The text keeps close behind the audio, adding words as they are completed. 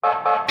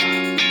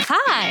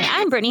Hi,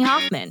 I'm Brittany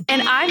Hoffman.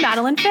 And I'm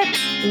Madeline Phipps.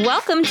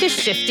 Welcome to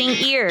Shifting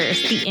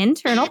Ears, the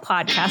internal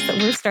podcast that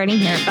we're starting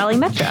here at Valley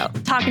Metro.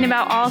 Talking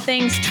about all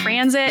things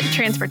transit,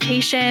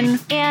 transportation,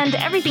 and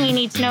everything you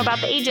need to know about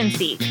the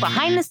agency,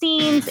 behind the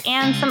scenes,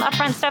 and some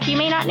upfront stuff you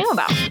may not know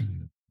about.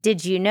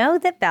 Did you know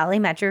that Valley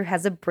Metro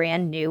has a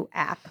brand new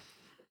app?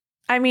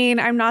 I mean,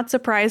 I'm not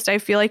surprised. I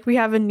feel like we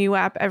have a new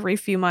app every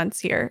few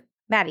months here.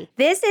 Maddie,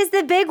 this is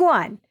the big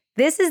one.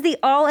 This is the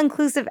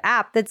all-inclusive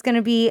app that's going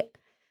to be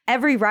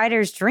every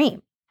rider's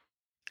dream.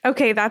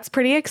 Okay, that's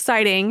pretty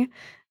exciting.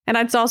 And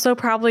it's also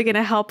probably going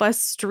to help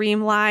us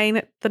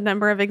streamline the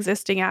number of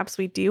existing apps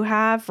we do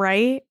have,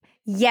 right?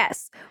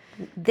 Yes.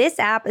 This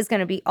app is going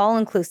to be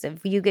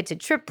all-inclusive. You get to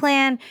trip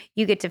plan,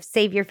 you get to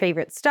save your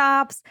favorite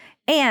stops,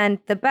 and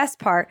the best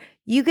part,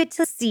 you get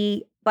to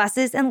see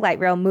buses and light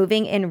rail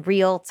moving in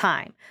real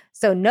time.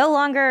 So no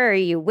longer are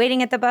you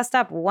waiting at the bus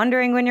stop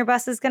wondering when your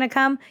bus is going to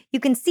come. You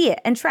can see it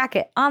and track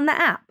it on the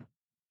app.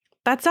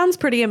 That sounds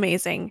pretty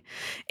amazing.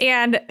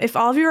 And if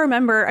all of you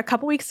remember, a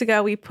couple weeks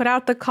ago, we put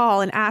out the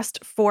call and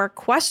asked for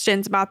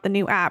questions about the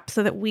new app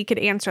so that we could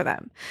answer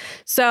them.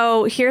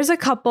 So here's a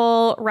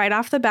couple right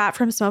off the bat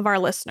from some of our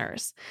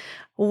listeners.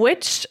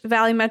 Which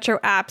Valley Metro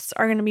apps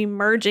are going to be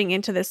merging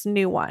into this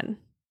new one?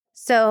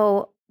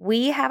 So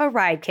we have a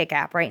Ridekick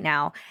app right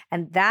now,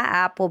 and that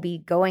app will be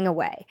going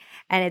away.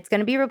 And it's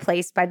going to be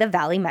replaced by the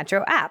Valley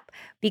Metro app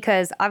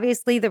because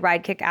obviously the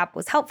Ridekick app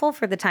was helpful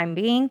for the time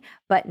being.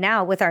 But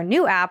now with our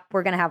new app,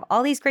 we're going to have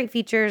all these great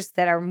features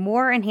that are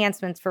more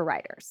enhancements for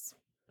riders.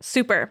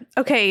 Super.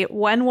 Okay,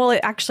 when will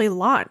it actually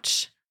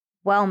launch?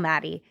 Well,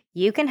 Maddie,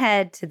 you can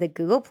head to the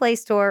Google Play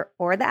Store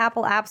or the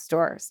Apple App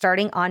Store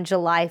starting on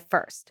July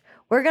 1st.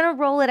 We're going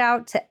to roll it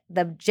out to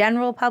the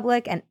general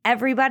public and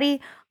everybody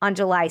on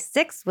July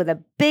 6th with a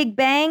big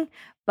bang,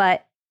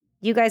 but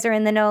you guys are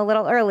in the know a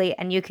little early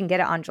and you can get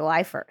it on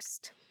July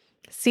 1st.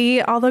 See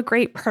all the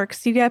great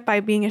perks you get by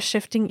being a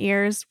Shifting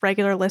Ears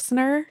regular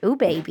listener? Ooh,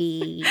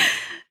 baby.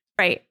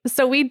 Right.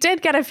 So we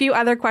did get a few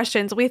other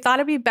questions. We thought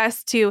it'd be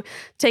best to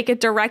take it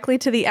directly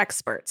to the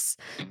experts.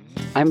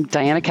 I'm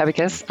Diana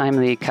Kevicus. I'm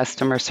the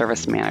customer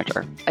service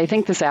manager. I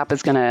think this app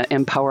is going to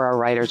empower our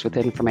riders with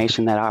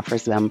information that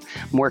offers them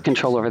more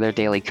control over their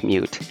daily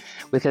commute.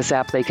 With this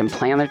app, they can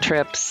plan their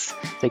trips,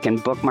 they can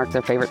bookmark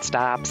their favorite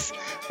stops,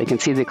 they can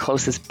see the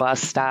closest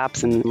bus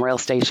stops and rail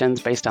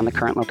stations based on the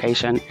current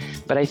location.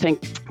 But I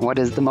think what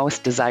is the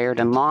most desired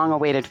and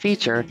long-awaited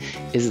feature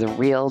is the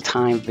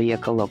real-time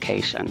vehicle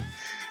location.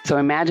 So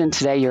imagine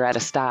today you're at a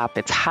stop,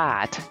 it's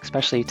hot,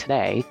 especially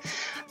today.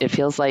 It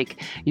feels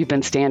like you've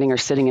been standing or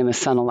sitting in the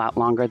sun a lot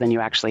longer than you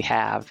actually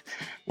have.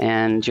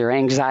 And your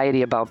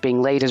anxiety about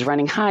being late is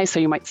running high, so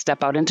you might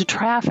step out into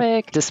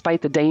traffic,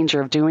 despite the danger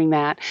of doing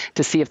that,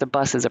 to see if the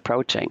bus is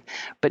approaching.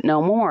 But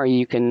no more,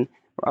 you can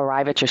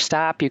arrive at your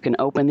stop, you can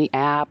open the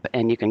app,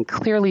 and you can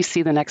clearly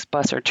see the next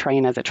bus or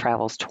train as it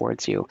travels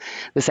towards you.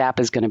 This app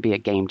is going to be a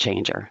game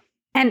changer.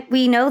 And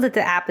we know that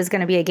the app is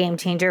going to be a game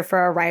changer for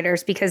our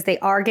riders because they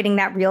are getting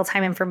that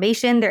real-time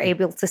information. They're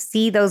able to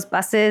see those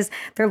buses,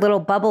 their little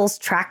bubbles,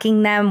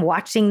 tracking them,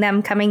 watching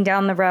them coming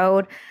down the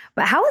road.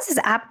 But how is this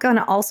app going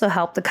to also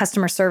help the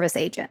customer service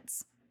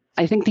agents?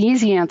 I think the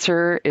easy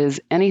answer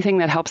is anything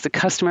that helps the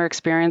customer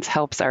experience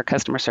helps our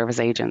customer service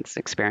agents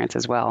experience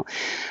as well.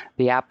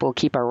 The app will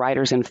keep our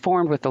riders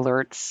informed with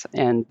alerts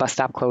and bus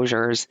stop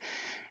closures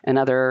and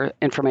other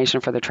information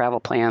for their travel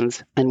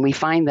plans. And we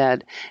find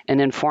that an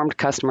informed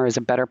customer is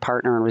a better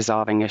partner in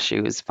resolving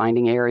issues,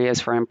 finding areas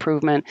for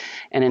improvement,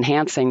 and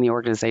enhancing the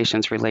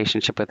organization's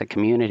relationship with the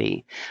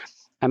community.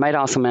 I might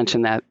also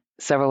mention that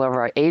several of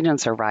our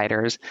agents are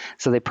riders,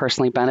 so they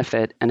personally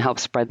benefit and help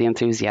spread the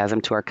enthusiasm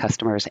to our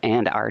customers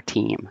and our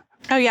team.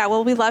 Oh, yeah.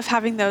 Well, we love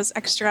having those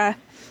extra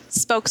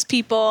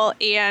spokespeople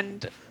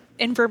and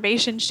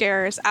information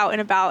sharers out and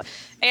about.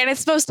 And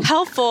it's most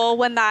helpful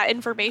when that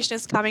information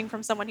is coming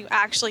from someone who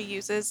actually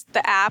uses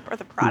the app or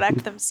the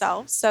product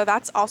themselves. So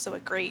that's also a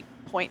great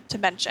point to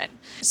mention.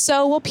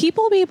 So will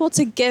people be able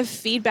to give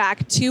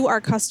feedback to our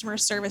customer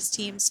service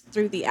teams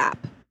through the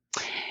app?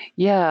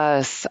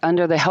 Yes,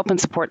 under the help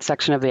and support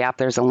section of the app,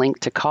 there's a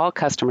link to call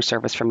customer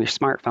service from your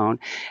smartphone,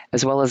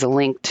 as well as a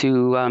link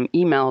to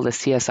email the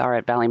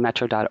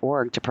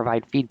csr@valleymetro.org to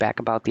provide feedback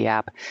about the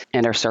app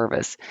and our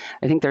service.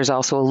 I think there's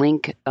also a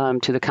link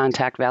to the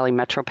Contact Valley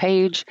Metro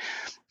page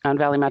on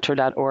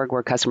valleymetro.org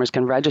where customers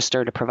can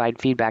register to provide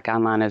feedback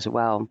online as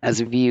well as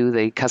view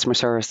the customer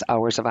service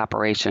hours of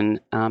operation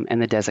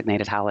and the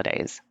designated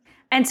holidays.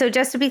 And so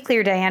just to be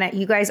clear, Diana,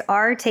 you guys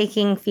are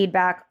taking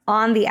feedback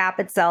on the app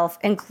itself,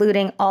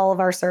 including all of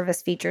our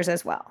service features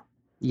as well.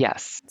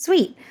 Yes.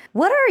 Sweet.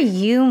 What are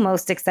you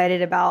most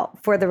excited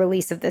about for the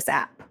release of this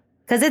app?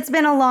 Because it's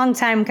been a long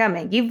time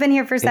coming. You've been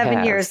here for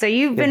 7 years, so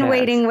you've been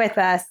waiting with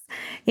us.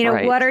 You know,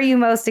 Right. What are you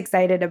most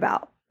excited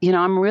about?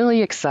 I'm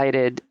really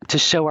excited to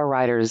show our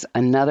riders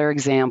another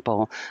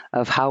example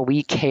of how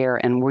we care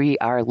and we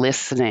are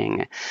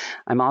listening.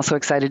 I'm also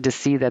excited to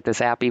see that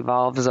this app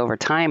evolves over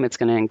time. It's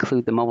going to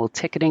include the mobile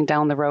ticketing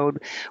down the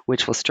road,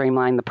 which will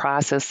streamline the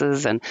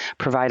processes and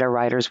provide our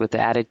riders with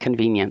added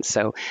convenience.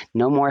 So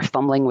no more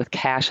fumbling with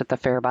cash at the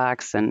fare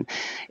box, and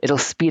it'll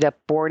speed up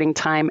boarding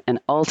time, and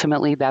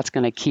ultimately that's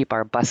going to keep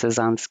our buses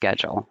on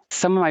schedule.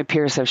 Some of my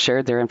peers have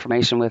shared their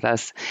information with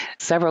us.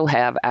 Several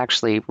have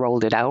actually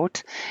rolled it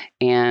out,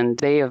 and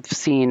they have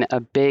seen a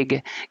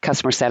big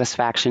customer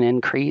satisfaction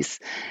increase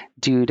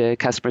due to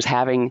customers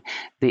having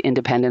the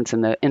independence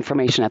and the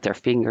information at their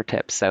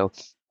fingertips. So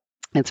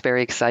it's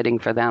very exciting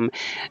for them,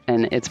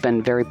 and it's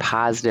been very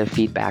positive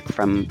feedback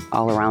from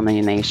all around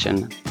the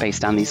nation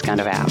based on these kind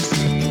of apps.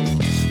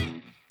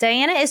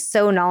 Diana is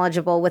so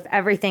knowledgeable with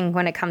everything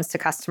when it comes to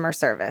customer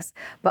service,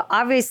 but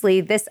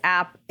obviously this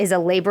app is a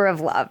labor of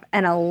love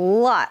and a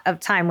lot of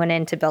time went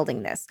into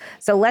building this.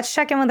 So let's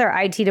check in with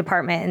our IT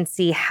department and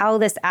see how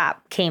this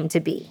app came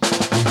to be.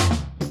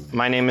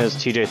 My name is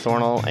TJ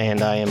Thornell,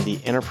 and I am the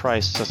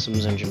Enterprise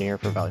Systems Engineer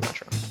for Valley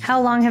Metro.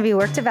 How long have you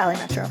worked at Valley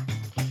Metro?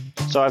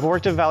 So I've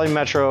worked at Valley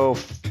Metro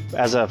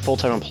as a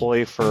full-time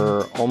employee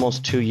for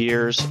almost 2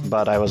 years,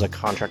 but I was a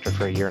contractor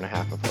for 1.5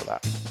 years before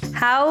that.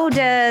 How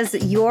does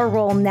your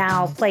role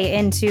now play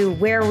into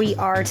where we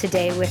are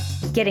today with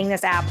getting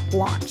this app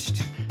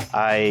launched?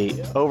 I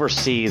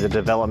oversee the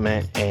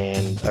development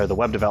or the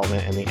web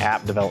development and the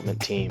app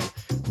development team,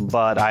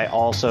 but I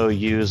also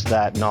use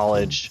that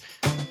knowledge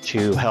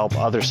to help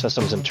other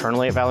systems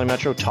internally at Valley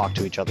Metro talk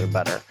to each other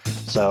better.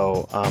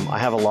 So I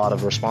have a lot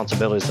of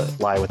responsibilities that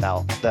lie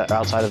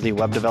outside of the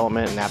web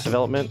development and app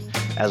development,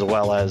 as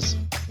well as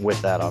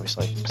with that,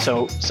 obviously.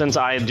 So since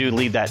I do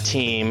lead that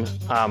team,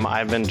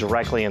 I've been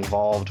directly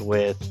involved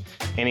with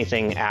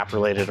anything app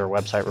related or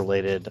website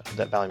related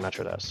that Valley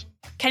Metro does.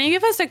 Can you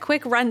give us a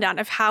quick rundown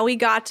of how we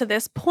got to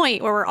this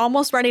point where we're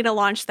almost ready to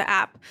launch the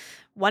app?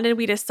 When did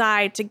we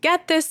decide to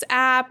get this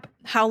app?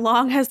 How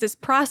long has this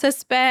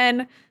process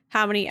been?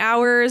 How many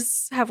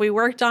hours have we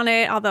worked on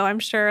it? Although I'm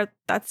sure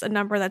that's a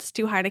number that's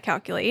too high to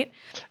calculate.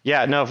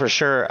 Yeah, no, for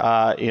sure.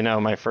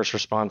 My first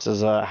response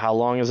is, how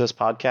long does this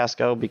podcast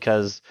go?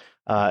 Because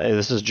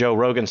this is Joe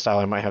Rogan style.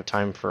 I might have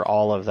time for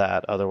all of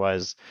that.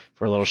 Otherwise,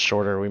 if we're a little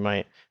shorter, we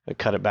might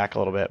cut it back a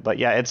little bit. But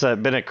yeah, it's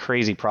been a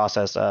crazy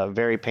process,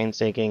 very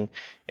painstaking.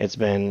 It's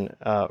been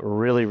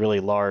really, really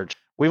large.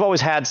 We've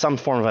always had some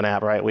form of an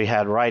app, right? We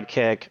had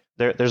Ridekick.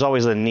 There's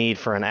always a need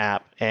for an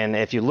app. And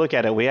if you look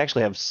at it, we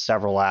actually have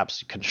several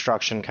apps.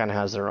 Construction kind of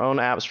has their own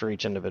apps for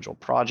each individual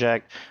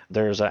project.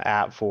 There's an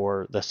app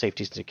for the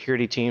safety and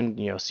security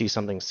team, see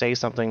something, say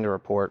something to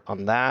report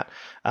on that.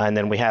 And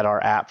then we had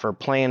our app for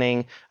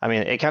planning. I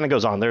mean, it kind of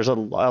goes on. There's a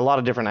lot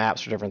of different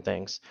apps for different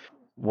things.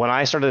 When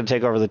I started to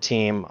take over the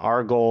team,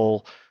 our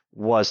goal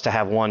was to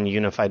have one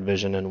unified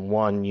vision and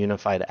one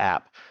unified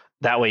app.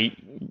 That way,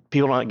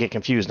 people don't get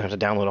confused and have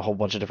to download a whole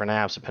bunch of different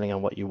apps depending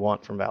on what you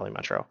want from Valley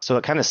Metro. So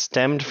it kind of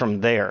stemmed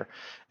from there.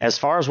 As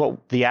far as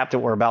what the app that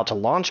we're about to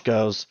launch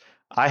goes,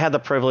 I had the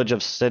privilege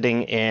of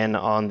sitting in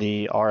on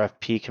the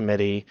RFP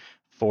committee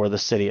for the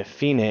city of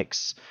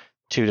Phoenix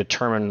to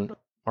determine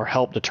or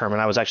help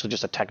determine. I was actually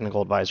just a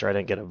technical advisor. I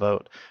didn't get a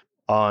vote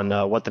on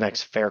what the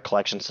next fare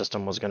collection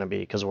system was going to be,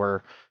 because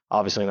we're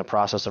obviously in the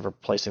process of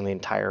replacing the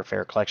entire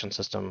fare collection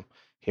system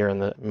here in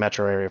the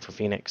metro area for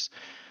Phoenix.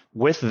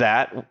 With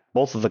that,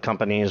 both of the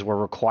companies were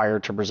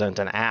required to present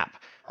an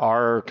app.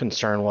 Our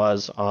concern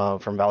was,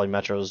 from Valley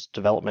Metro's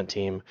development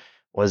team,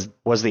 was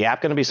the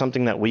app going to be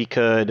something that we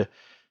could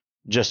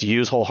just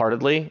use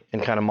wholeheartedly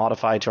and kind of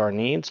modify to our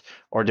needs?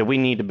 Or did we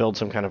need to build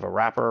some kind of a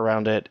wrapper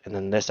around it, and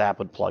then this app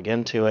would plug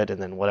into it,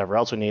 and then whatever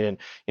else we needed?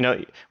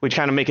 We'd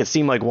kind of make it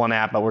seem like one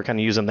app, but we're kind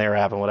of using their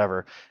app and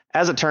whatever.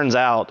 As it turns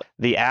out,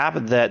 the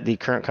app that the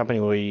current company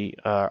we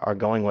are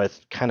going with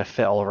kind of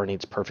fit all of our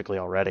needs perfectly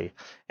already.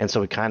 And so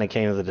we kind of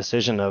came to the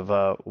decision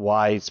of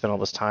why spend all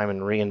this time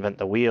and reinvent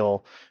the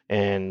wheel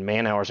and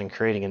man hours in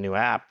creating a new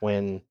app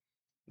when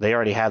they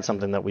already had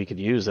something that we could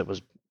use that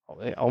was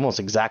almost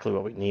exactly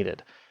what we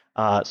needed.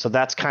 So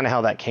that's kind of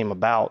how that came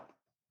about.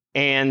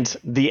 And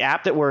the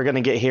app that we're going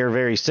to get here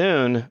very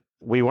soon,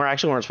 we weren't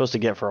supposed to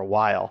get for a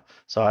while.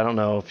 So I don't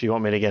know if you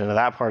want me to get into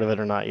that part of it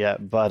or not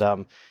yet.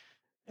 But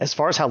as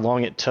far as how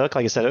long it took,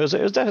 like I said, it was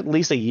at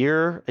least a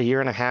year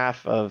and a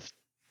half of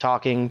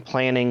talking,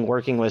 planning,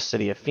 working with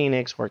City of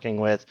Phoenix, working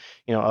with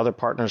other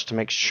partners to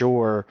make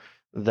sure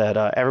that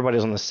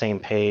everybody's on the same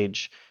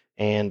page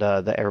and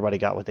that everybody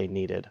got what they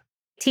needed.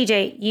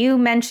 TJ, you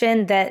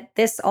mentioned that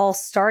this all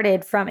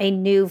started from a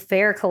new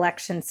fare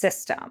collection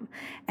system.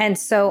 And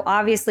so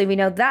obviously we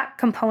know that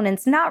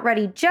component's not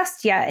ready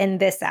just yet in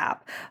this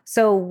app.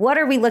 So what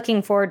are we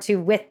looking forward to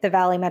with the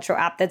Valley Metro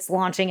app that's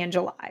launching in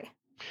July?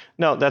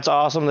 No, that's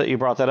awesome that you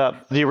brought that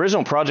up. The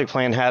original project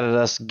plan had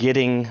us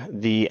getting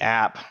the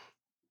app,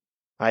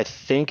 I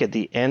think, at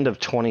the end of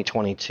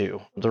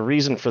 2022. The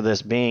reason for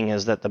this being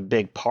is that the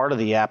big part of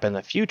the app in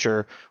the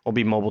future will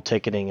be mobile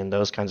ticketing and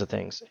those kinds of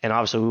things. And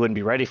obviously we wouldn't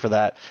be ready for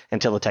that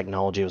until the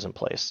technology was in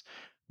place.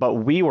 But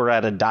we were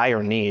at a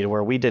dire need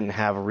where we didn't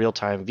have a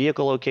real-time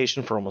vehicle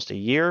location for almost a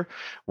year.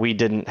 We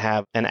didn't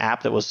have an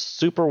app that was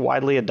super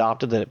widely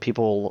adopted that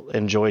people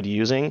enjoyed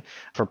using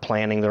for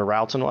planning their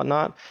routes and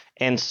whatnot.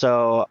 And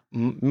so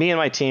me and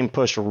my team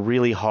pushed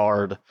really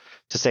hard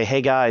to say,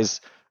 hey guys,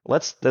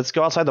 let's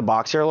go outside the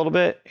box here a little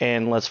bit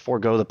and let's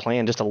forego the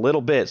plan just a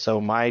little bit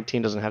so my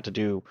team doesn't have to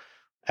do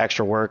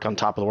extra work on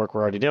top of the work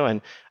we're already doing.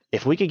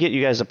 If we could get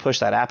you guys to push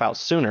that app out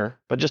sooner,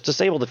 but just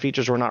disable the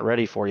features we're not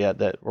ready for yet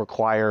that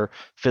require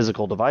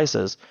physical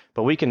devices,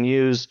 but we can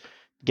get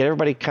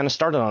everybody kind of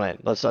started on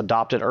it. Let's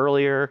adopt it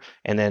earlier,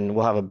 and then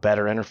we'll have a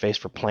better interface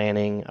for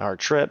planning our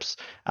trips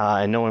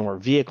and knowing where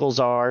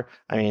vehicles are.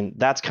 I mean,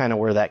 that's kind of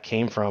where that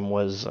came from,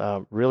 was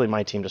really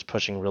my team just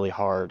pushing really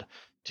hard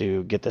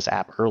to get this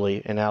app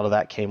early. And out of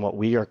that came what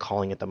we are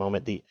calling at the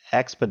moment the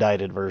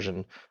expedited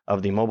version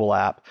of the mobile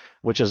app,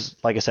 which is,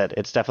 like I said,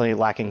 it's definitely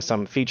lacking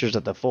some features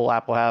that the full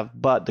app will have.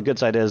 But the good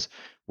side is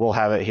we'll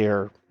have it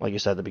here, like you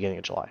said, at the beginning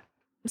of July.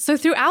 So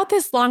throughout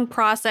this long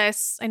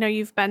process, I know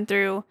you've been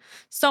through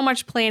so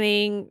much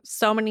planning,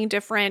 so many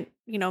different,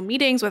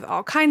 meetings with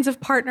all kinds of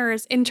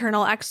partners,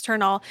 internal,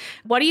 external.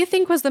 What do you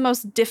think was the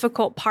most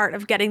difficult part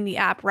of getting the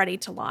app ready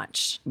to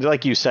launch?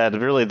 Like you said,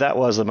 really, that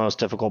was the most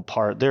difficult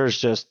part.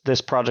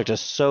 This project is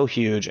so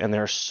huge and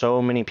there are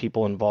so many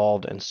people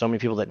involved and so many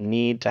people that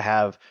need to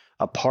have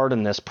a part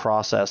in this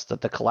process that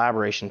the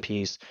collaboration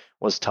piece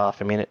was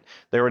tough. I mean,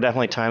 there were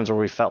definitely times where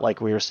we felt like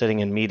we were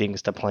sitting in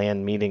meetings to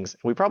plan meetings.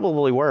 We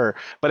probably were,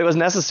 but it was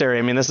necessary.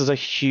 I mean, this is a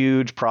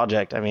huge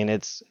project. I mean,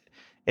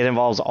 it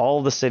involves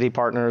all the city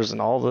partners and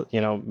all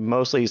the,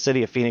 mostly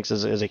City of Phoenix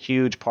is a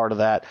huge part of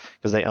that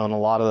because they own a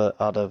lot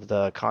of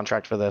the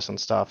contract for this and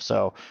stuff.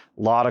 So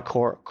a lot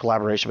of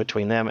collaboration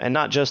between them, and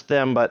not just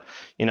them, but,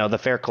 the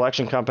Fare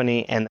Collection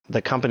Company and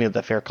the company that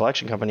the Fare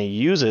Collection Company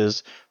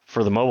uses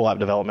for the mobile app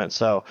development.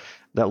 So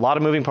a lot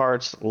of moving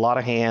parts, a lot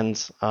of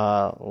hands,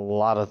 a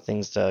lot of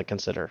things to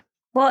consider.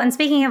 Well, and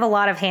speaking of a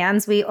lot of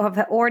hands, we have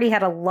already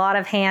had a lot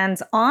of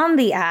hands on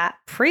the app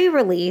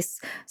pre-release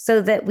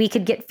so that we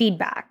could get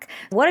feedback.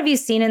 What have you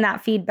seen in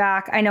that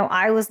feedback? I know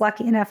I was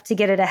lucky enough to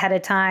get it ahead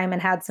of time and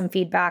had some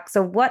feedback.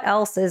 So what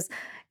else is,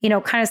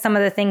 kind of some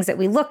of the things that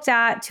we looked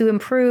at to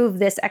improve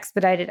this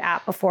expedited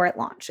app before it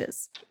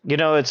launches?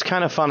 It's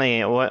kind of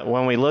funny.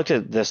 When we looked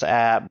at this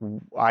app,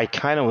 I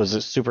kind of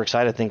was super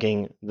excited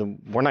thinking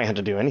we're not going to have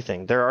to do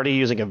anything. They're already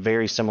using a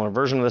very similar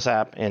version of this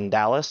app in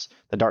Dallas.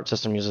 The DART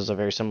system uses a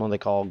very similar, they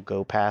call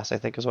GoPass, I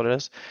think is what it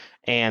is.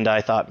 And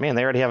I thought, man,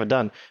 they already have it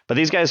done. But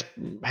these guys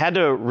had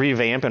to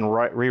revamp and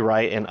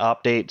rewrite and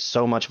update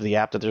so much of the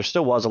app that there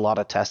still was a lot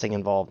of testing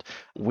involved.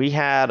 We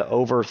had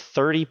over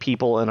 30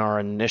 people in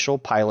our initial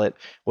pilot,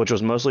 which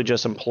was mostly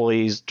just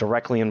employees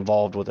directly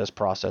involved with this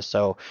process.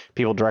 So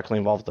people directly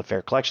involved with the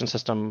fare collection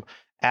system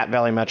at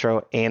Valley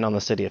Metro and on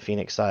the City of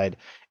Phoenix side.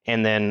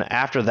 And then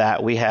after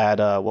that, we had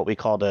what we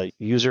called a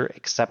user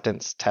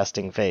acceptance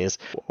testing phase,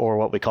 or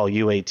what we call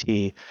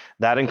UAT.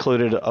 That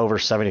included over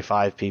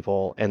 75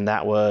 people. And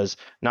that was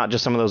not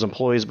just some of those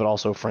employees, but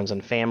also friends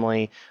and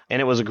family.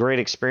 And it was a great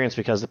experience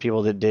because the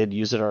people that did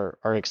use it are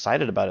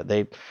excited about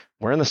it.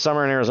 We're in the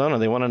summer in Arizona.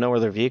 They want to know where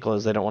their vehicle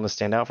is. They don't want to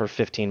stand out for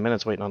 15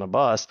 minutes waiting on a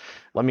bus.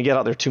 Let me get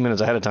out there 2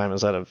 minutes ahead of time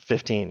instead of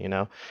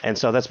 15, And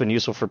so that's been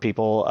useful for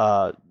people.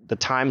 The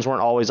times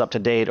weren't always up to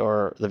date,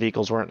 or the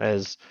vehicles weren't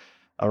as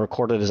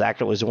recorded as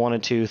accurately as we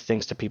wanted to.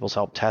 Thanks to people's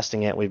help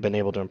testing it, we've been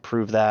able to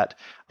improve that.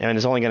 And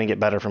it's only going to get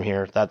better from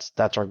here. That's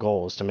our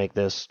goal, is to make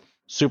this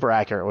super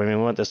accurate. I mean,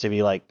 we want this to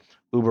be like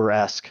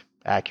Uber-esque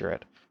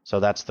accurate. So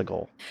that's the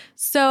goal.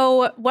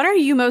 So what are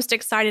you most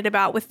excited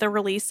about with the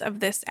release of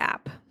this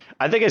app?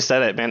 I think I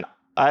said it, man.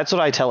 That's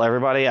what I tell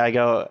everybody. I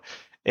go,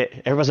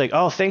 everybody's like,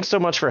 oh, thanks so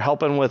much for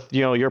helping with,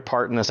 your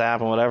part in this app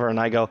and whatever. And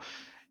I go,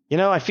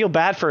 I feel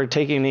bad for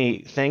taking any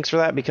thanks for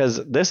that, because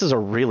this is a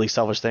really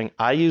selfish thing.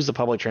 I use the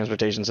public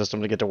transportation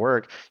system to get to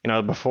work.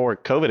 Before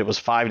COVID, it was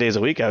 5 days a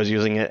week. I was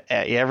using it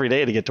every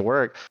day to get to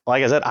work.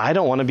 Like I said, I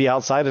don't want to be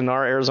outside in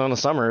our Arizona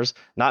summers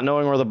not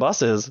knowing where the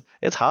bus is.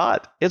 It's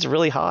hot. It's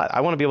really hot. I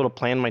want to be able to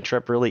plan my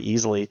trip really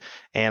easily,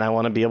 and I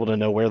want to be able to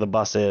know where the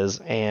bus is.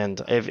 And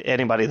if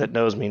anybody that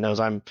knows me knows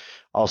I'm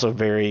also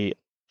very,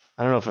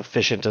 I don't know if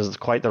efficient is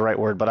quite the right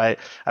word, but I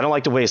don't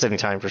like to waste any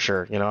time for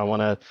sure. I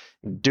want to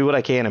do what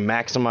I can and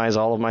maximize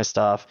all of my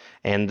stuff.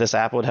 And this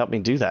app would help me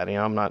do that.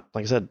 I'm not,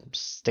 like I said,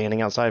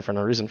 standing outside for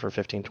no reason for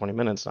 15, 20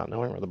 minutes, not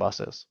knowing where the bus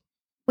is.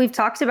 We've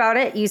talked about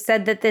it. You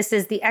said that this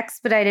is the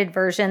expedited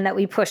version that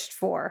we pushed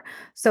for.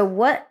 So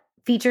what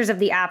features of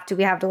the app do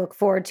we have to look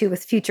forward to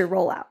with future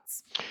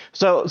rollouts?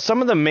 So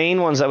some of the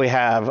main ones that we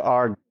have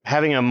are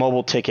having a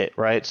mobile ticket,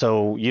 right?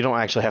 So you don't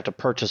actually have to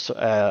purchase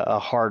a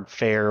hard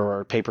fare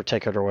or a paper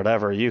ticket or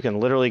whatever. You can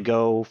literally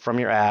go from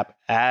your app,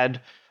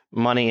 add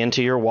money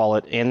into your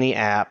wallet in the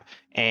app,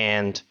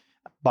 and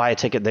buy a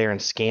ticket there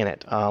and scan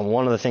it.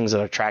 One of the things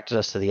that attracted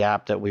us to the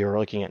app that we were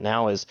looking at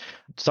now is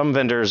some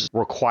vendors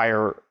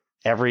require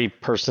every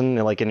person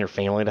like in your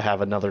family to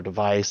have another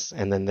device,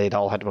 and then they'd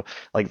all have to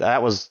like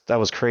that was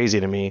crazy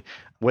to me.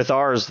 With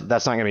ours,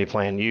 that's not going to be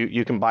planned.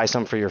 You can buy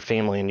some for your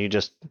family, and you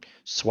just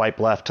swipe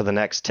left to the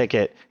next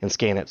ticket and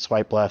scan it.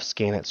 Swipe left,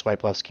 scan it.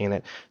 Swipe left, scan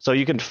it. So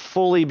you can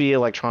fully be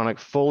electronic,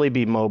 fully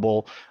be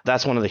mobile.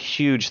 That's one of the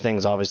huge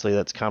things, obviously,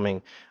 that's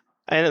coming.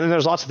 And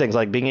there's lots of things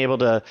like being able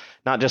to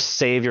not just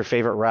save your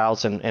favorite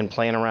routes and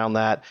plan around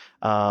that,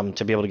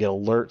 to be able to get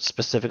alerts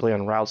specifically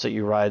on routes that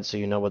you ride so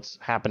you know what's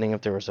happening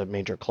if there was a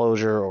major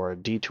closure or a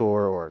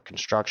detour or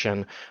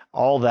construction.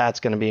 All that's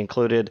going to be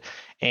included.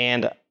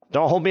 And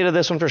don't hold me to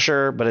this one for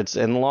sure, but it's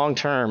in long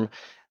term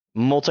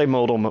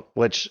multimodal,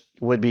 which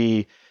would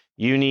be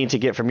you need to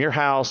get from your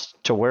house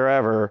to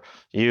wherever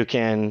you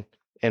can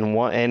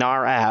in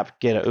our app,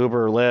 get an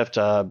Uber,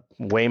 Lyft,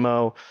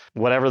 Waymo,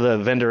 whatever the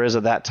vendor is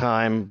at that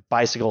time,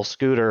 bicycle,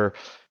 scooter,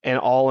 and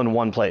all in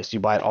one place.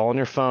 You buy it all on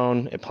your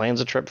phone. It plans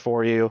a trip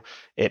for you.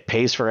 It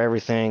pays for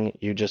everything.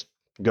 You just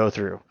go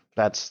through.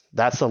 That's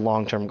the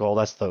long-term goal.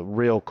 That's the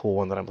real cool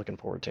one that I'm looking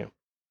forward to.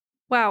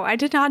 Wow, I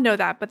did not know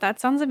that, but that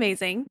sounds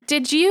amazing.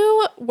 Did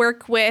you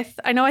work with,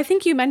 I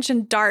think you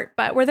mentioned DART,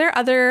 but were there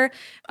other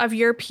of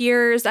your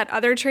peers at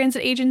other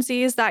transit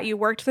agencies that you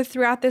worked with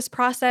throughout this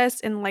process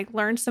and like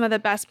learned some of the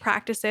best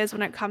practices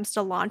when it comes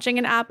to launching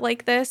an app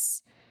like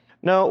this?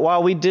 No,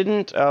 while we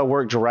didn't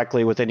work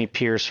directly with any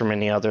peers from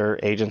any other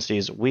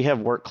agencies, we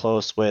have worked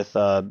close with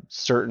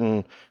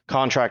certain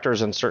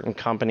contractors and certain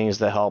companies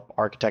that help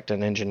architect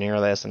and engineer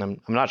this. And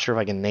I'm not sure if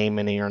I can name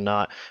any or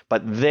not,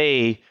 but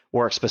they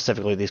work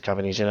specifically with these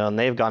companies, and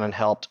they've gone and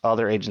helped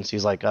other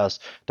agencies like us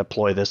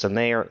deploy this, and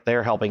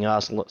they're helping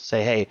us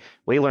say, hey,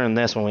 we learned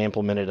this when we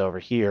implemented it over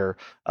here.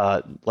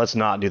 Let's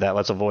not do that.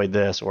 Let's avoid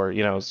this, or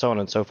so on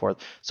and so forth.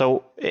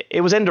 So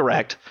it was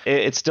indirect.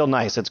 It's still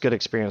nice. It's a good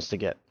experience to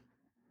get.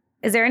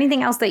 Is there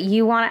anything else that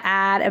you want to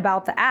add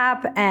about the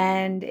app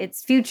and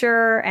its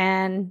future?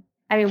 And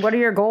what are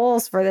your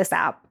goals for this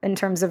app in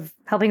terms of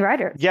helping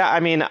riders? Yeah,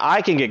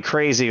 I can get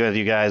crazy with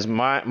you guys.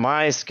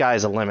 My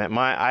sky's the limit.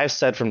 I've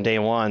said from day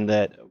one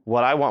that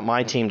what I want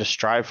my team to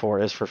strive for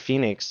is for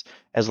Phoenix,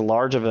 as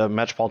large of a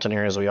metropolitan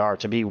area as we are,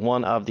 to be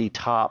one of the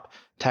top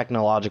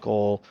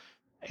technological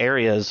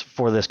areas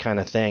for this kind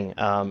of thing.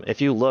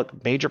 If you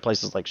look, major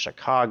places like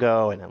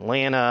Chicago and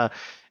Atlanta,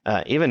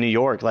 even New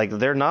York, like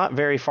they're not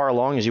very far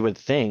along as you would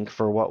think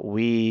for what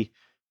we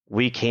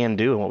can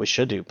do and what we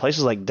should do.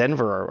 Places like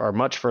Denver are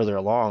much further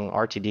along.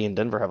 RTD in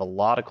Denver have a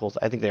lot of cool.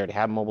 I think they already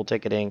have mobile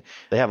ticketing.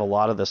 They have a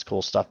lot of this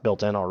cool stuff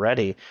built in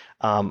already.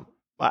 And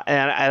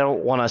I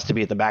don't want us to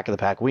be at the back of the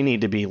pack. We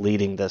need to be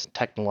leading this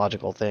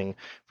technological thing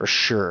for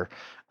sure.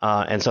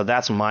 And so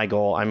that's my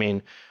goal.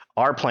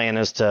 Our plan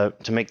is to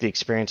make the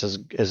experience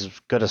as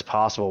good as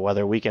possible,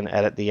 whether we can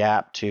edit the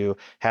app to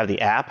have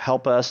the app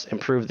help us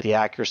improve the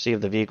accuracy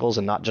of the vehicles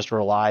and not just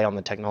rely on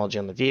the technology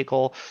on the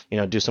vehicle,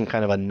 do some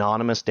kind of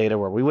anonymous data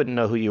where we wouldn't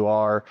know who you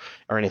are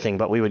or anything,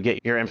 but we would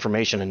get your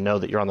information and know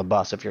that you're on the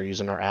bus if you're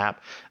using our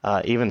app,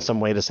 even some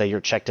way to say you're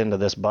checked into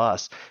this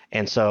bus.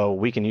 And so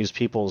we can use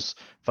people's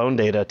phone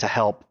data to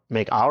help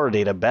make our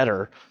data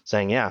better,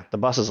 saying, yeah, the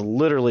bus is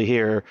literally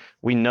here.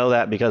 We know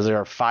that because there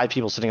are 5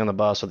 people sitting on the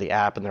bus with the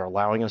app, and they're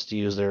allowing us to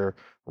use their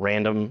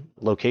random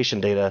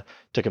location data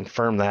to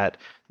confirm that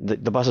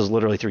the bus is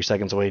literally 3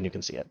 seconds away and you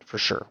can see it for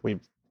sure.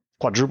 We've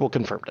quadruple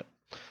confirmed it.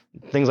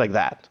 Things like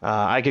that.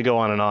 I could go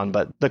on and on,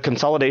 but the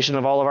consolidation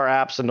of all of our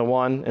apps into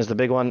one is the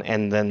big one,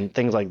 and then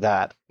things like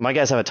that. My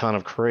guys have a ton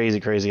of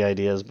crazy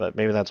ideas, but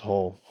maybe that's a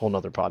whole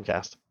nother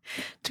podcast.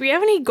 Do we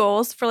have any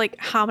goals for like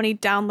how many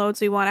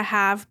downloads we want to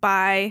have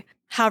by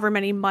however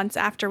many months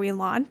after we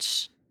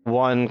launch?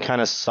 One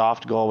kind of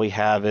soft goal we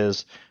have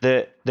is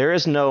that there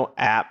is no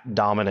app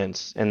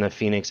dominance in the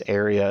Phoenix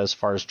area as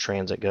far as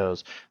transit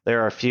goes.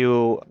 There are a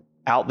few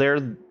out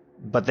there,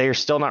 but they're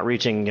still not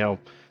reaching, they're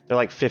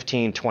like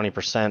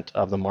 15-20%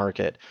 of the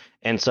market.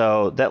 And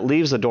so that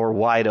leaves the door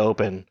wide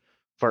open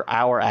for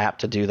our app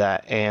to do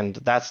that. And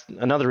that's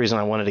another reason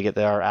I wanted to get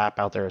our app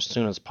out there as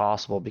soon as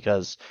possible,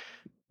 because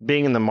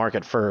being in the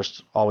market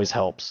first always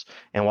helps.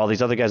 And while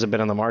these other guys have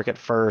been in the market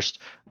first,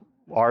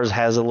 ours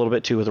has a little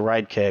bit too with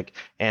Ridekick,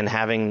 and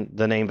having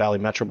the name Valley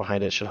Metro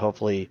behind it should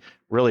hopefully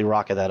really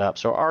rocket that up.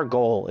 So our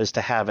goal is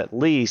to have at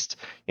least,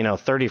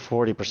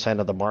 30-40%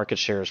 of the market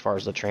share as far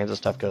as the transit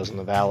stuff goes in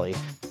the Valley,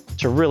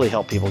 to really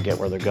help people get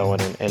where they're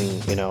going.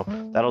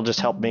 And that'll just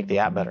help make the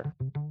app better.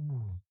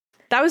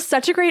 That was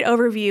such a great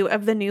overview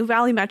of the new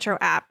Valley Metro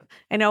app.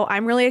 I know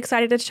I'm really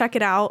excited to check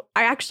it out.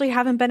 I actually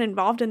haven't been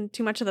involved in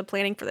too much of the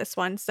planning for this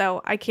one,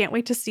 so I can't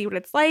wait to see what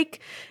it's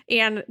like,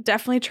 and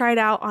definitely try it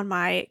out on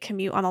my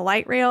commute on the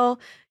light rail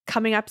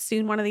coming up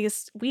soon one of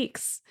these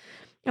weeks.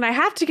 And I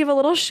have to give a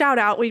little shout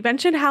out. We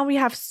mentioned how we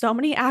have so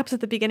many apps at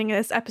the beginning of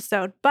this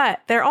episode,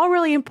 but they're all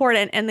really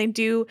important and they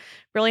do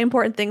really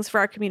important things for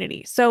our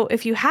community. So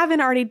if you haven't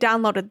already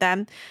downloaded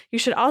them, you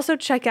should also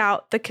check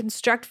out the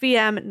Construct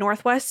VM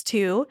Northwest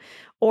 2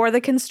 or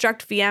the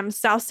Construct VM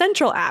South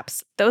Central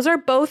apps. Those are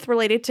both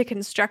related to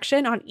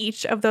construction on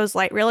each of those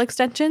light rail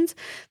extensions.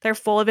 They're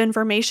full of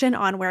information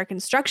on where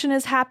construction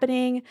is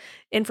happening,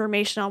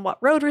 information on what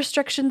road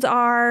restrictions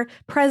are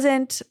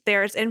present.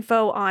 There's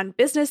info on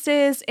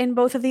businesses in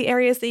both of the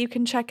areas that you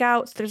can check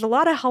out. So there's a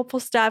lot of helpful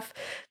stuff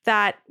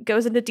that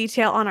goes into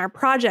detail on our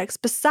projects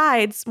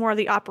besides more of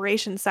the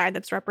operations side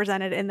that's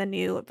represented in the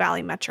new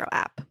Valley Metro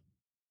app.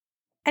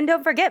 And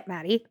don't forget,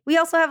 Maddie, we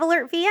also have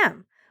Alert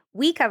VM.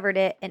 We covered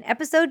it in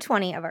episode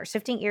 20 of our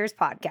Shifting Ears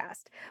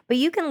podcast, but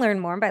you can learn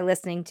more by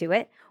listening to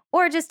it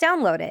or just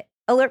download it.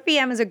 Alert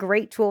VM is a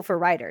great tool for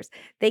riders.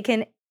 They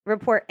can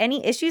report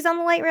any issues on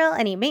the light rail,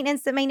 any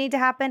maintenance that may need to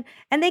happen,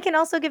 and they can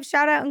also give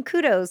shout out and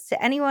kudos to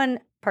anyone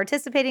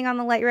participating on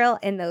the light rail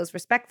in those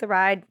Respect the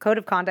Ride Code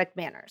of Conduct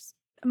manners.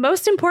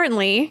 Most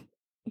importantly,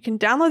 you can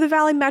download the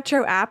Valley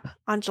Metro app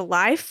on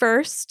July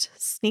 1st,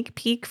 sneak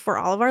peek for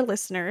all of our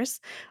listeners.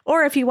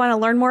 Or if you want to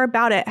learn more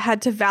about it,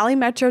 head to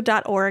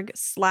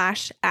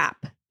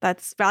valleymetro.org/app.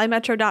 That's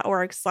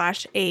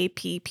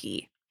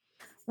valleymetro.org/app.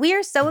 We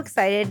are so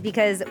excited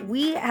because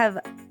we have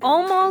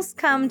almost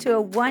come to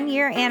a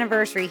 1-year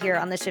anniversary here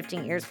on the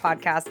Shifting Ears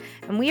podcast,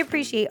 and we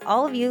appreciate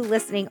all of you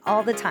listening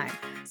all the time.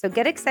 So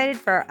get excited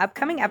for our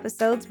upcoming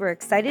episodes. We're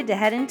excited to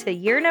head into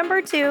year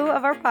number 2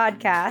 of our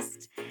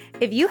podcast.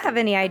 If you have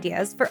any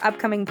ideas for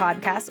upcoming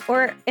podcasts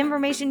or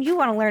information you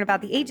want to learn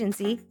about the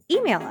agency,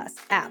 email us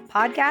at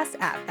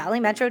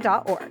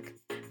podcast@valleymetro.org.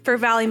 For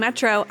Valley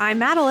Metro, I'm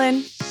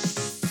Madeline.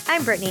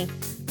 I'm Brittany.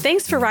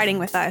 Thanks for riding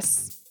with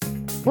us.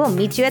 We'll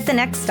meet you at the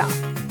next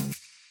stop.